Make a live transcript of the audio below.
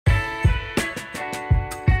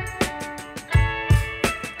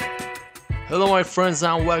Hello my friends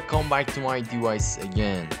and welcome back to MyiDevice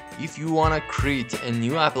again. If you wanna create a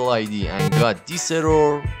new Apple ID and got this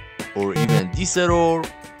error or even this error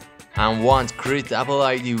and want to create Apple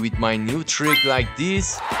ID with my new trick like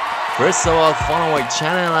this, first of all follow my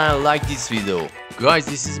channel and like this video. Guys,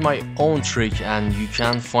 this is my own trick and you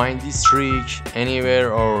can find this trick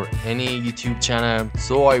anywhere or any YouTube channel.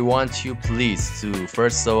 So I want you please to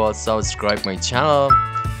first of all subscribe my channel,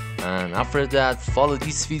 and after that follow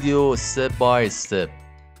this video step by step.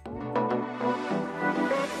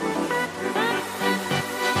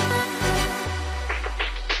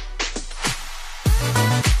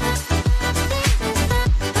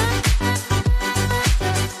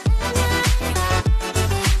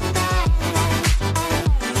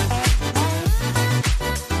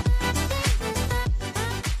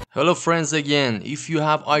 Hello friends again. If you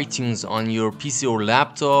have iTunes on your PC or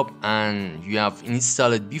laptop and you have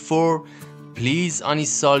installed it before, please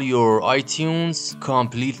uninstall your iTunes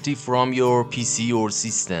completely from your PC or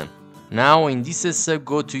system. Now in this step,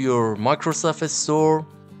 go to your Microsoft Store,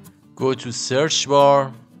 go to search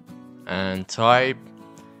bar and type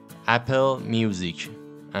Apple Music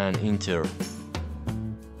and enter.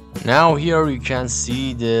 Now here you can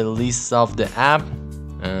see the list of the app,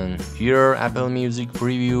 and here Apple Music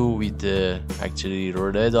preview with the actually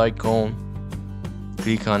red icon.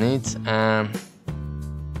 Click on it and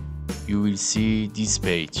you will see this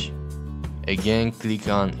page. Again click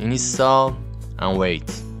on install and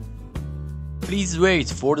wait. Please wait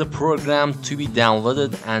for the program to be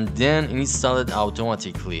downloaded and then install it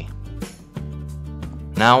automatically.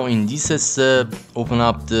 Now in this step, open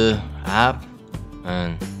up the app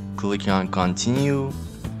and click on continue,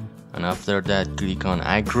 and after that click on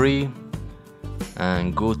agree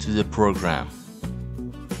and go to the program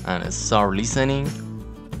and start listening.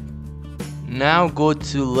 Now go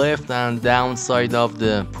to left and down side of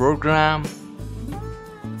the program,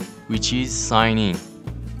 which is sign in.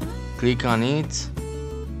 Click on it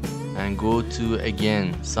and go to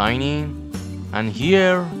again sign in, and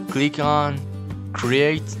here click on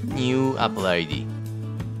create new Apple ID.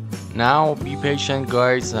 Now be patient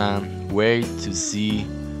guys and wait to see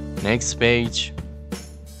next page.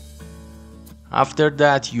 After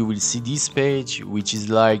that you will see this page, which is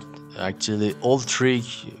like actually old trick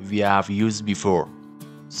we have used before.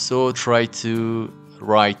 So try to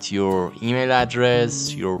write your email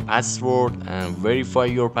address, your password, and verify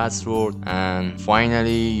your password, and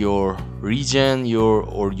finally your region,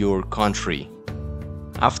 your country.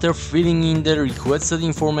 After filling in the requested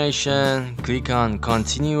information, click on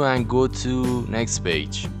continue and go to next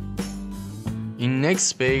page. In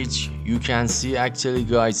next page you can see actually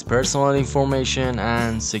guys personal information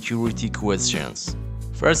and security questions.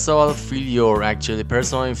 First of all, fill your actually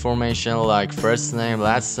personal information like first name,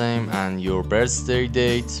 last name, and your birthday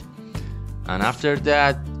date, and after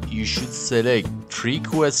that you should select 3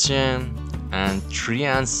 questions and 3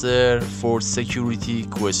 answers for security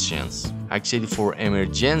questions, actually for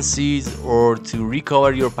emergencies or to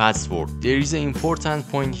recover your password. There is an important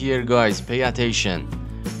point here guys, pay attention.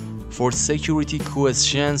 For security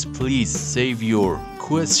questions, please save your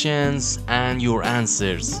questions and your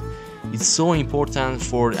answers. It's so important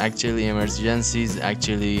for actually emergencies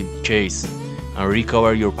actually case and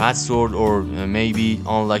recover your password or maybe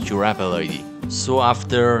unlock your Apple ID. So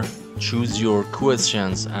after choose your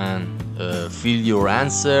questions and fill your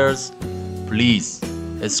answers, please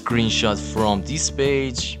a screenshot from this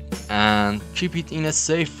page and keep it in a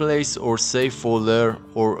safe place or safe folder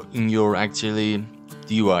or in your actually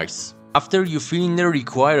device. After you fill in the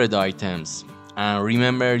required items and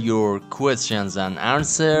remember your questions and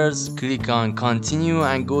answers, click on continue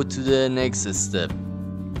and go to the next step.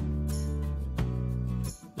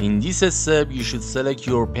 In this step you should select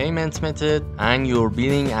your payment method and your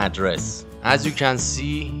billing address. As you can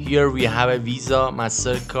see here we have a Visa,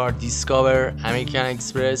 MasterCard, Discover, American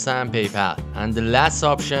Express and PayPal, and the last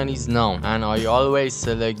option is none, and I always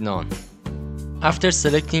select none. After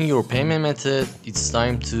selecting your payment method, it's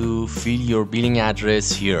time to fill your billing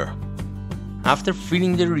address here. After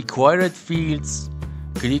filling the required fields,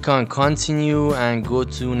 click on continue and go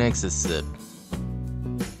to next step.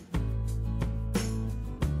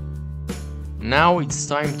 Now it's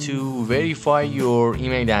time to verify your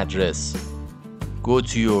email address. Go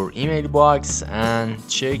to your email box and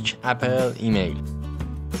check Apple email.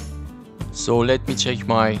 So let me check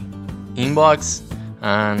my inbox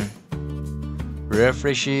and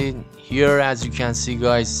refresh it. Here as you can see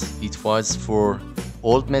guys, it was for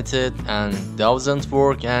old method and doesn't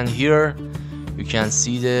work, and here you can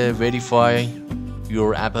see the verify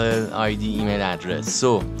your Apple ID email address.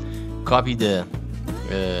 So copy the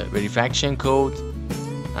verification code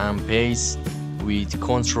and paste with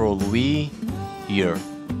Ctrl V here.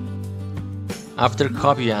 After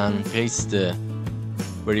copy and paste the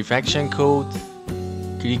verification code,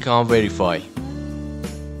 click on verify.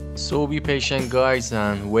 So be patient guys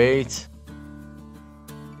and wait.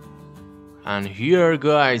 And here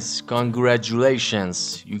guys,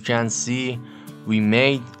 congratulations, you can see we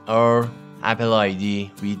made our Apple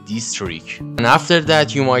ID with this trick. And after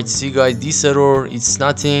that you might see guys this error, it's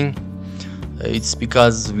nothing, it's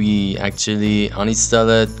because we actually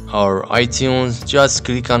uninstalled our iTunes. Just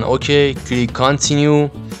click on OK, click continue,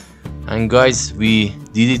 and guys we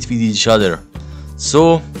did it with each other.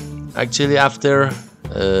 So actually after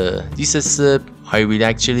this step I will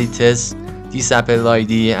actually test this Apple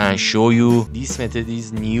ID and show you this method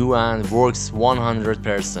is new and works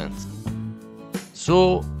 100%.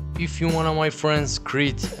 So if you wanna, my friends,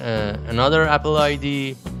 create another Apple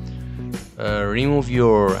ID, remove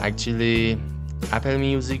your actually Apple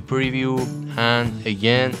Music preview and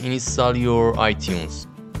again install your iTunes.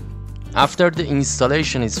 After the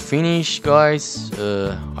installation is finished guys,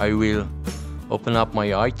 I will open up my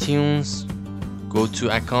iTunes, go to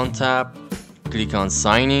account tab, click on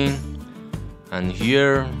sign in, and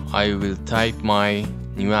here I will type my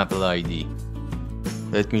new Apple ID.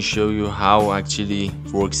 Let me show you how actually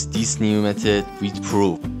works this new method with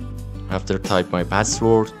proof. After type my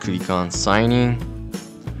password, click on sign in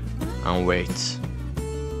and wait.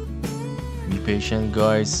 Be patient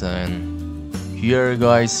guys, and here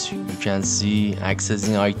guys you can see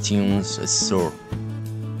accessing iTunes store.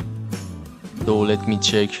 So let me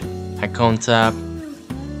check account tab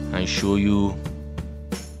and show you.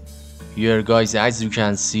 Here guys, as you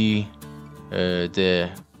can see,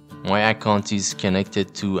 my account is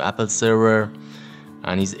connected to Apple server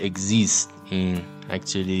and is exists in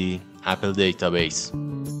actually Apple database.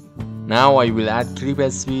 Now I will add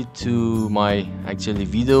clip speed to my actually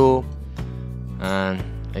video and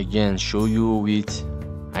again show you with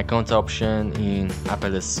account option in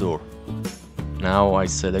Apple Store. Now I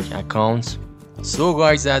select account. So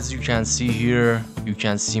guys, as you can see here, you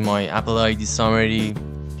can see my Apple ID summary.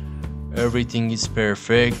 Everything is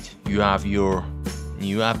perfect. You have your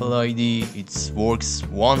new Apple ID, it works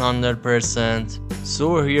 100%.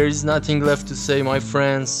 So here is nothing left to say, my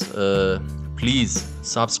friends. Please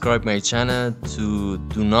subscribe my channel to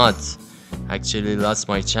do not actually lose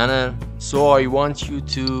my channel. So I want you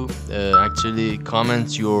to actually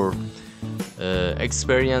comment your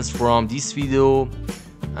experience from this video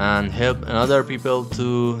and help other people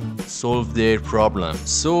to solve their problem.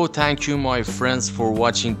 So thank you my friends for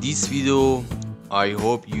watching this video. I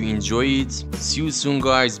hope you enjoy it. See you soon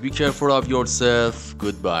guys. Be careful of yourself.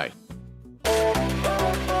 Goodbye.